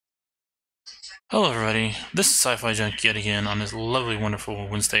Hello, everybody. This is Sci-Fi Junk yet again on this lovely, wonderful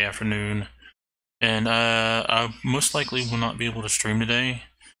Wednesday afternoon. And I most likely will not be able to stream today,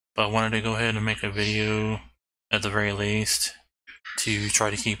 but I wanted to go ahead and make a video at the very least to try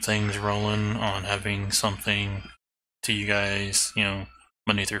to keep things rolling on having something to you guys,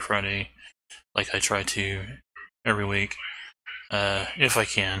 Monday through Friday, like I try to every week, if I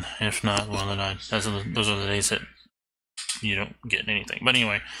can. If not, well, then those are the days that you don't get anything. But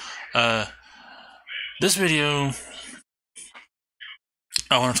anyway, this video,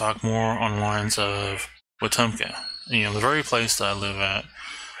 I want to talk more on lines of Wetumka, the very place that I live at.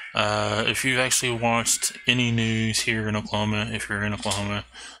 If you've actually watched any news here in Oklahoma, if you're in Oklahoma,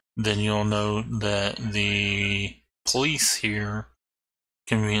 then you'll know that the police here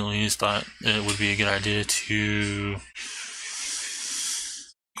conveniently just thought it would be a good idea to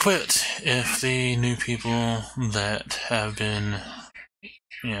quit if the new people that have been,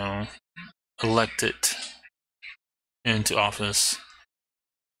 elected into office,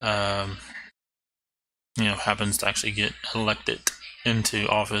 happens to actually get elected into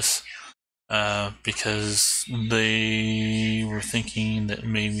office, because they were thinking that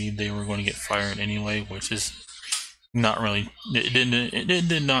maybe they were going to get fired anyway, which is not really. It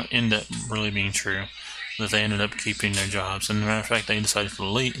did not end up really being true. That they ended up keeping their jobs, and as a matter of fact, they decided to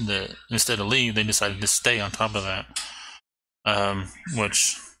leave. Instead of leave, they decided to stay on top of that,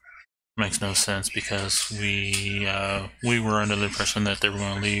 which makes no sense because we were under the impression that they were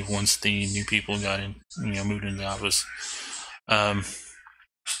going to leave once the new people got in, moved into the office. Yeah,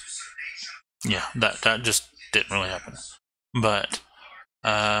 that just didn't really happen. But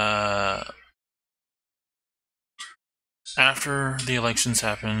after the elections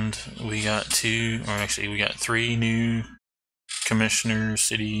happened, we got three new commissioners,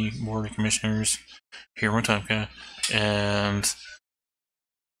 city board of commissioners here in Wetumka, and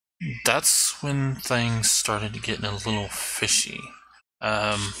that's when things started getting a little fishy.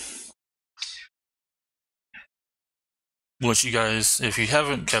 Which you guys, if you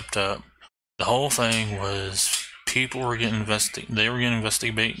haven't kept up, the whole thing was people were getting they were getting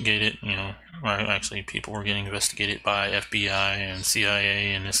investigated, actually people were getting investigated by FBI and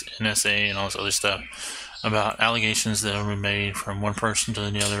CIA and NSA and all this other stuff about allegations that were made from one person to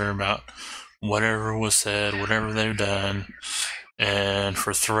the other about whatever was said, whatever they've done, and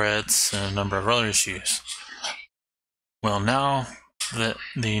for threats and a number of other issues. Well, now that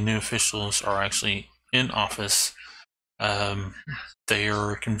the new officials are actually in office, they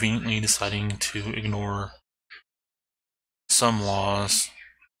are conveniently deciding to ignore some laws.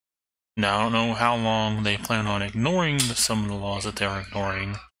 Now, I don't know how long they plan on ignoring some of the laws that they're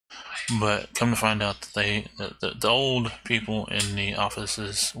ignoring, but come to find out that the old people in the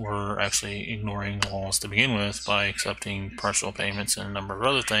offices were actually ignoring the laws to begin with by accepting partial payments and a number of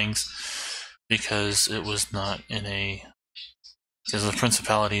other things because it was not because the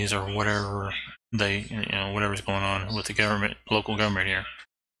principalities or whatever whatever's going on with the local government here.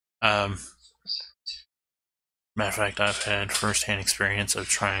 Matter of fact, I've had first-hand experience of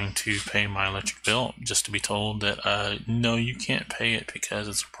trying to pay my electric bill just to be told that, no, you can't pay it because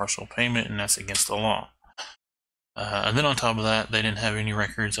it's a partial payment and that's against the law. And then on top of that, they didn't have any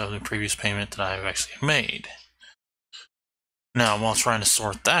records of the previous payment that I've actually made. Now, while trying to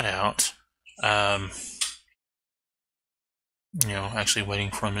sort that out, actually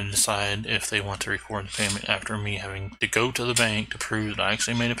waiting for them to decide if they want to record the payment after me having to go to the bank to prove that I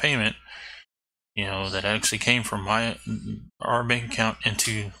actually made a payment, that actually came from our bank account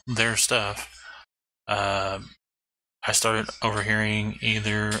into their stuff. I started overhearing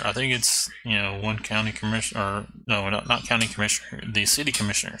I think it's, one county commissioner, or no, not county commissioner, the city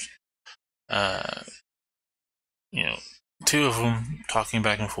commissioners. Two of them talking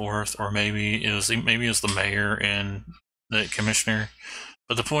back and forth, or maybe it was the mayor and the commissioner.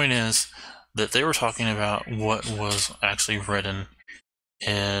 But the point is that they were talking about what was actually written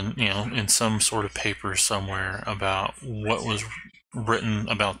in some sort of paper somewhere about what was written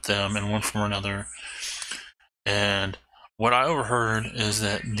about them in one form or another. And what I overheard is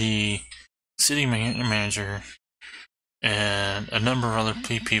that the city manager and a number of other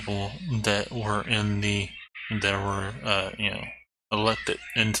people that were elected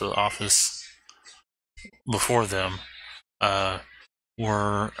into the office before them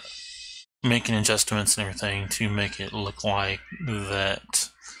were making adjustments and everything to make it look like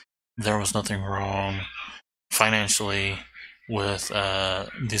that there was nothing wrong financially with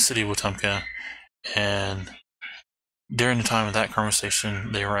the city of Wetumka. And during the time of that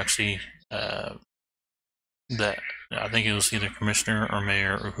conversation, they were actually that I think it was either commissioner or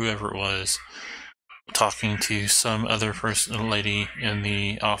mayor or whoever it was talking to some other lady in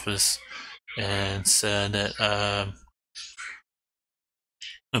the office and said that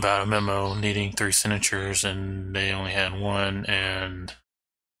about a memo needing 3 signatures, and they only had one, and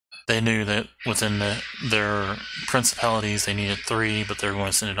they knew that within their principalities they needed 3, but they were going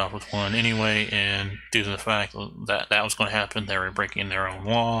to send it off with 1 anyway, and due to the fact that that was going to happen, they were breaking their own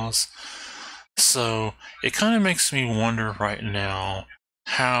laws. So it kind of makes me wonder right now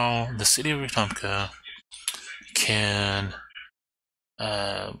how the city of Wetumka can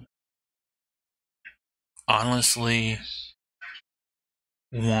honestly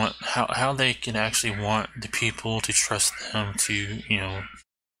want how they can actually want the people to trust them to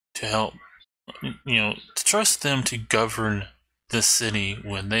to help to trust them to govern this city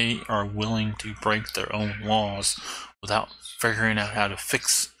when they are willing to break their own laws without figuring out how to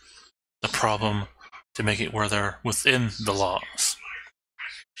fix the problem to make it where they're within the laws.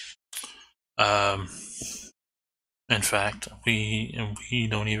 In fact, we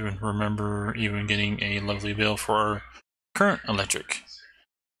don't even remember even getting a lovely bill for our current electric.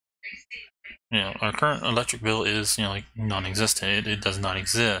 Our current electric bill is like non-existent. It does not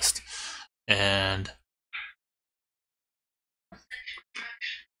exist, and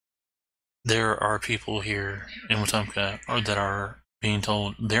there are people here in Wetumka that are being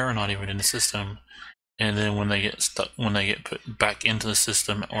told they're not even in the system, and then when they get stuck, when they get put back into the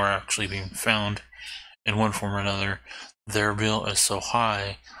system or actually being found in one form or another, their bill is so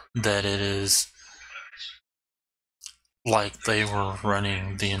high that it is like they were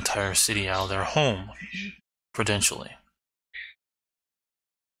running the entire city out of their home, potentially.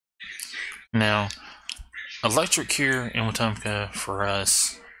 Now, electric here in Wetumka for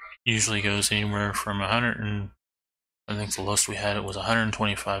us usually goes anywhere from 100 and I think the lowest we had it was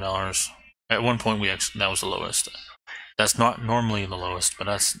 $125. At one point, that was the lowest. That's not normally the lowest, but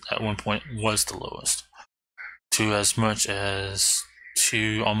that's at one point was the lowest. To as much as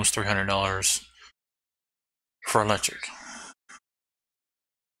to almost $300 for electric.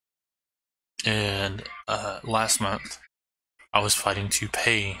 And last month, I was fighting to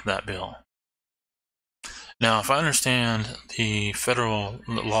pay that bill. Now, if I understand the federal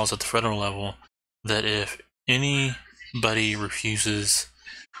laws at the federal level, that if anybody refuses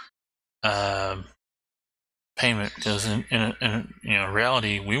payment, because in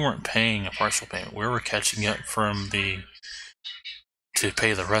reality, we weren't paying a partial payment. We were catching up from to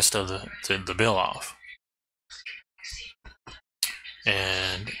pay the rest of the bill off.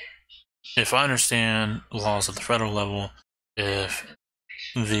 And if I understand laws at the federal level, if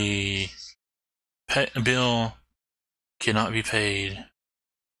the bill cannot be paid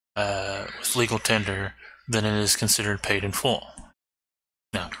with legal tender, then it is considered paid in full.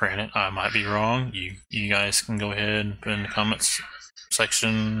 Now, granted, I might be wrong. You guys can go ahead and put in the comments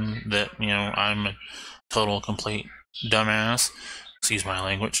section that I'm a total complete dumbass. Excuse my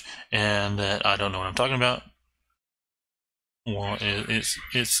language, and that I don't know what I'm talking about. Well,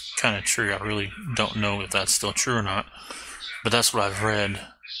 it's kind of true. I really don't know if that's still true or not, but that's what I've read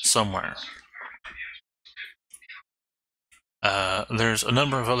somewhere. There's a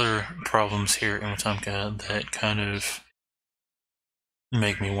number of other problems here in Wetumka that kind of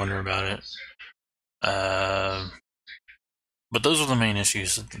make me wonder about it. But those are the main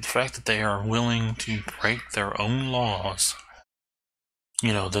issues. The fact that they are willing to break their own laws.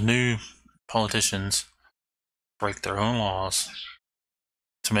 The new politicians break their own laws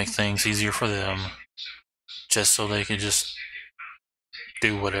to make things easier for them, just so they could just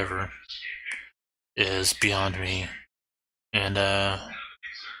do whatever, is beyond me. And now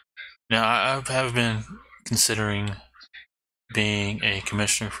I have been considering being a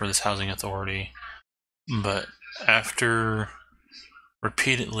commissioner for this housing authority, but after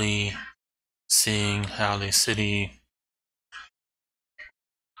repeatedly seeing how the city,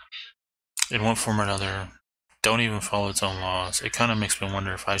 in one form or another, don't even follow its own laws, it kind of makes me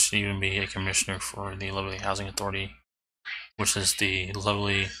wonder if I should even be a commissioner for the lovely housing authority, which is the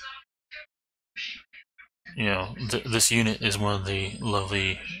lovely, this unit is one of the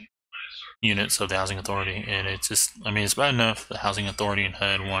lovely units of the housing authority, and it's just, it's bad enough the housing authority in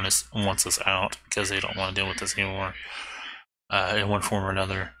HUD wants us out because they don't want to deal with this anymore, in one form or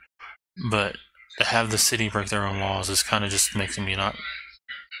another. But to have the city break their own laws is kind of just making me not.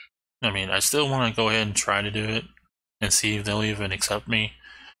 I still want to go ahead and try to do it and see if they'll even accept me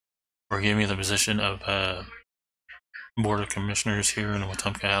or give me the position of Board of Commissioners here in the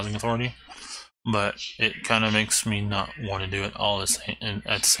Wetumka Housing Authority. But it kind of makes me not want to do it all at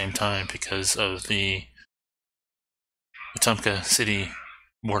the same time because of the Wetumka City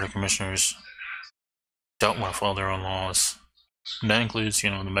Board of Commissioners don't want to follow their own laws. And that includes,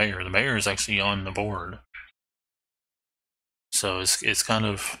 the mayor. The mayor is actually on the board. So it's kind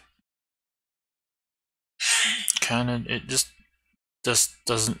of it just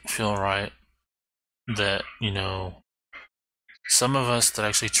doesn't feel right that, you know, some of us that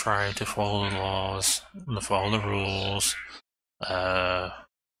actually try to follow the laws, to follow the rules,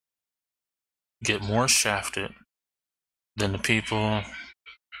 get more shafted than the people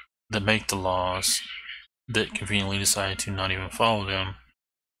that make the laws that conveniently decide to not even follow them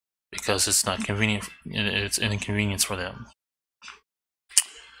because it's not convenient, it's an inconvenience for them.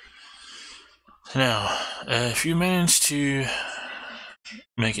 Now, if you managed to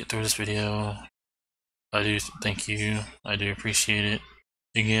make it through this video, I do thank you. I do appreciate it.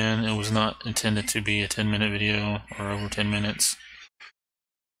 Again, it was not intended to be a 10-minute video or over 10 minutes,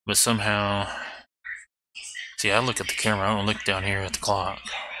 but somehow, see, I look at the camera, I don't look down here at the clock,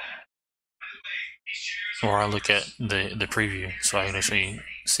 or I look at the preview so I can actually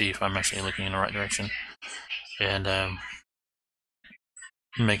see if I'm actually looking in the right direction. And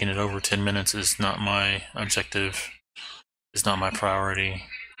making it over 10 minutes is not my objective. It's not my priority.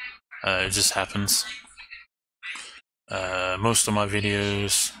 It just happens. Most of my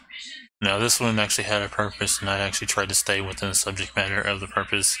videos, now this one actually had a purpose, and I actually tried to stay within the subject matter of the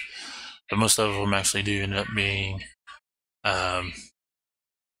purpose, but most of them actually do end up being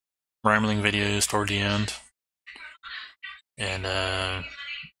rambling videos toward the end. And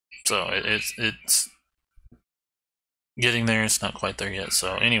so it's getting there. It's not quite there yet.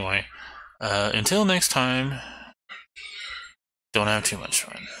 So anyway, until next time, don't have too much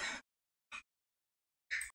fun.